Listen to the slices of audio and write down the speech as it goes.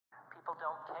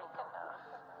don't take enough.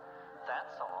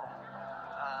 That's all.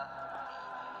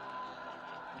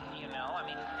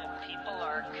 People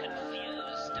are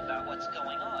confused about what's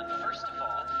going on. First of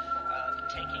all,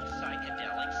 taking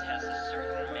psychedelics has a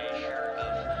certain measure of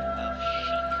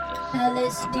chicness.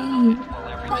 LSD.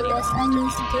 But you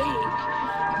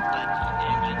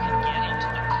can get into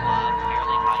the club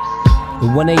fairly by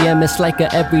 1 a.m. it's like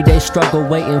a everyday struggle,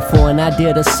 waiting for an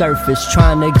idea to surface,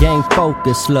 trying to gain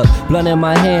focus. Look, blunt in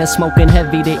my hand, smoking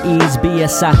heavy to ease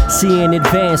BS. I see in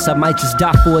advance, I might just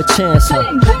die for a chance.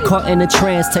 Caught in a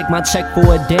trance, take my check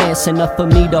for a dance. Enough for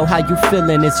me though, how you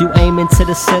feeling? Is you aiming to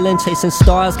the ceiling, chasing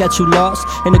stars, got you lost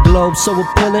in the globe so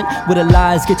appealing? With the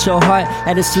lies, get your heart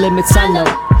at its limits. I know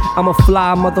I'm a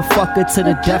fly motherfucker to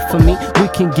the death for me. We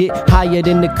can get higher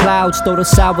than the clouds, throw the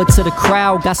sour to the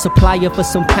crowd. Got supplier for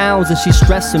some pounds and she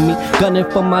stressing me, gunning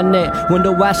for my neck.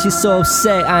 Wonder why she so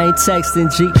upset, I ain't texting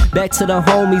G. Back to the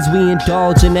homies, we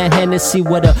indulge in that Hennessy.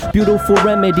 What a beautiful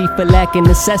remedy for lacking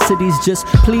necessities. Just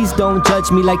please don't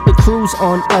judge me like the crew's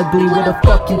on ugly. With a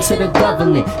fuck you to the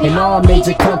government and all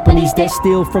major companies that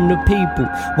steal from the people.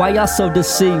 Why y'all so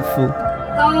deceitful?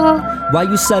 Why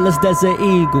you sell us Desert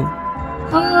Eagle?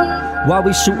 Why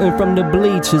we shooting from the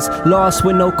bleachers? Lost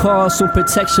with no cause, soon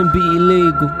protection be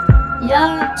illegal.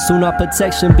 Soon our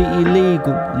protection be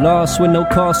illegal. Lost with no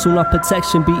cause, soon our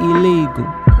protection be illegal.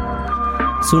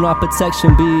 Soon our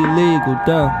protection be illegal,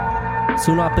 dumb.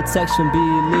 Soon our protection be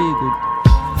illegal.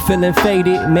 Feeling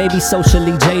faded, maybe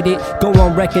socially jaded. Go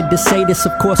on record to say this,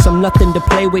 of course I'm nothing to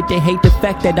play with. They hate the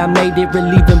fact that I made it,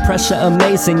 relieving pressure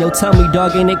amazing. Yo, tell me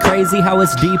dog, ain't it crazy how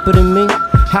it's deeper than me?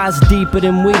 How it's deeper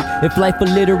than we? If life a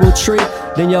literal tree,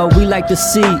 then yo, we like to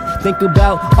see. Think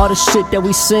about all the shit that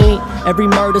we seen. Every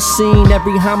murder scene,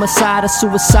 every homicide or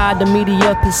suicide the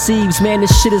media perceives. Man,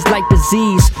 this shit is like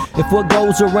disease. If what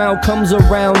goes around comes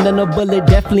around, then a bullet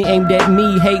definitely aimed at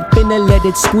me. Hate finna let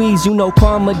it squeeze, you know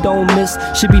karma don't miss.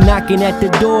 Should be knocking at the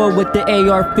door with the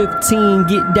AR-15.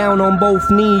 Get down on both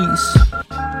knees.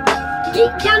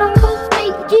 Get down on both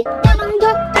feet. Get down on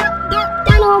both feet. Get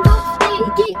down on both feet.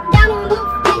 Get down on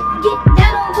both feet. Get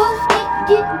down on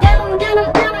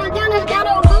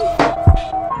both feet.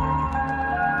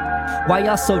 Why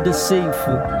y'all so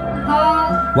deceitful?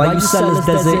 Why you sell us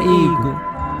Desert Eagle?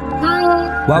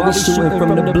 Why we shooting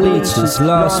from the bleachers?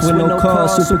 Lost with no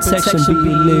cause, soon protection be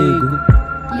illegal.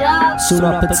 Soon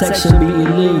our protection be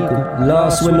illegal.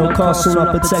 Lost with no cause, soon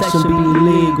our protection be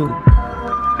illegal.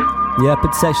 Yeah,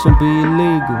 protection be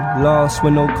illegal. Lost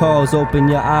with no cause, open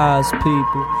your eyes,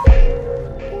 people.